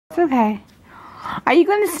It's okay. Are you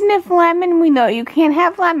going to sniff lemon? We know you can't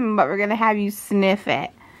have lemon, but we're going to have you sniff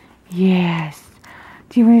it. Yes.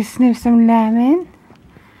 Do you want to sniff some lemon?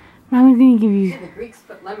 Mommy's going to give you... The Greeks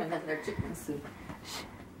put lemon in their chicken soup.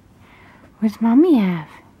 What's Mommy have?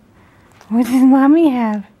 What does Mommy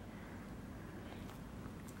have?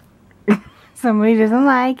 Somebody doesn't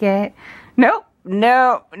like it. Nope.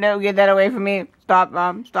 No. No, get that away from me. Stop,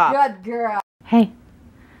 Mom. Stop. Good girl. Hey.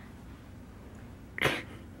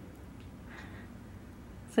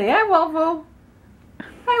 Say hi, Waffle.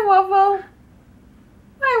 Hi, Waffle.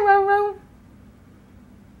 Hi, Waffle.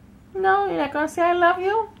 No, you're not gonna say I love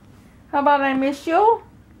you? How about I miss you?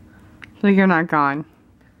 So you're not gone.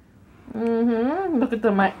 Look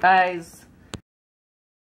at my eyes.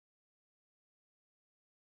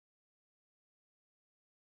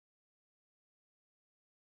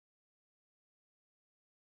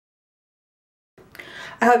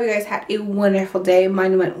 I hope you guys had a wonderful day.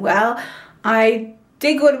 Mine went well. I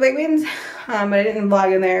did go to Wegmans, but I didn't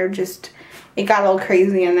vlog in there. Just, it got all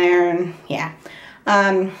crazy in there, and yeah.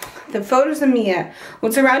 The photos of Mia.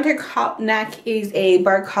 What's around her neck is a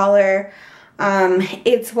bark collar.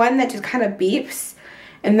 It's one that just kind of beeps,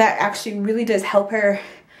 and that actually really does help her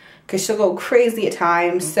because she'll go crazy at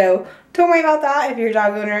times. So don't worry about that if you're a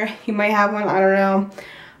dog owner. You might have one, I don't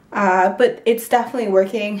know. But it's definitely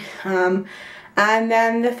working. And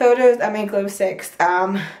then the photos of my glow sticks.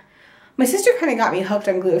 My sister kind of got me hooked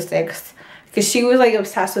on glow sticks because she was like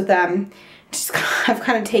obsessed with them. Just I've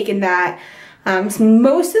kind of taken that. So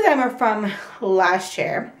most of them are from last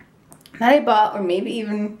year that I bought, or maybe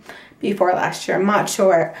even before last year, I'm not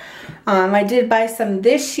sure. I did buy some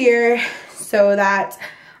this year so that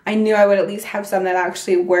I knew I would at least have some that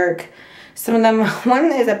actually work. Some of them,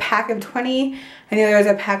 one is a pack of 20 and the other is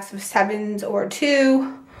a pack of 7s or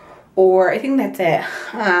 2, or I think that's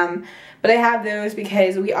it. But I have those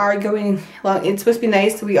because we are going along. It's supposed to be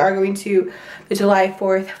nice, so we are going to the July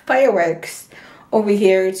 4th fireworks over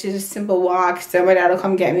here. It's just a simple walk, so my dad will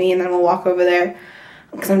come get me and then we'll walk over there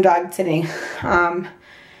because I'm dog sitting.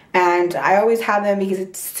 And I always have them because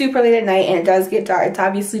it's super late at night and it does get dark. It's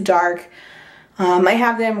obviously dark. I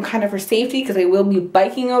have them kind of for safety because I will be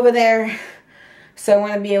biking over there, so I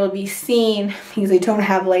want to be able to be seen because I don't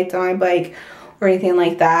have lights on my bike or anything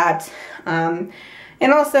like that.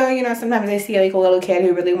 And also, you know, sometimes I see like a little kid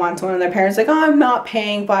who really wants one and their parents like, oh, I'm not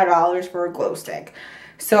paying $5 for a glow stick.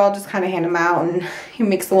 So I'll just kind of hand them out and it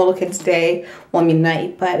makes the little kid's day, well, I mean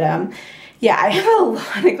night. But yeah, I have a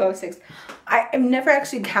lot of glow sticks. I've never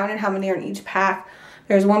actually counted how many are in each pack.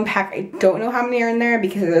 There's one pack, I don't know how many are in there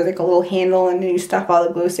because there's like a little handle and then you stuff all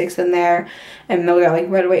the glow sticks in there. And they'll got like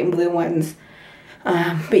red, white, and blue ones.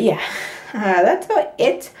 But yeah, that's about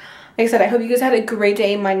it. Like I said, I hope you guys had a great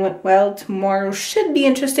day. Mine went well. Tomorrow should be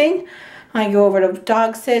interesting. I go over to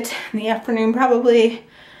dog sit in the afternoon probably.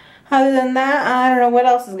 Other than that, I don't know what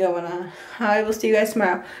else is going on. I will see you guys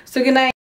tomorrow. So good night.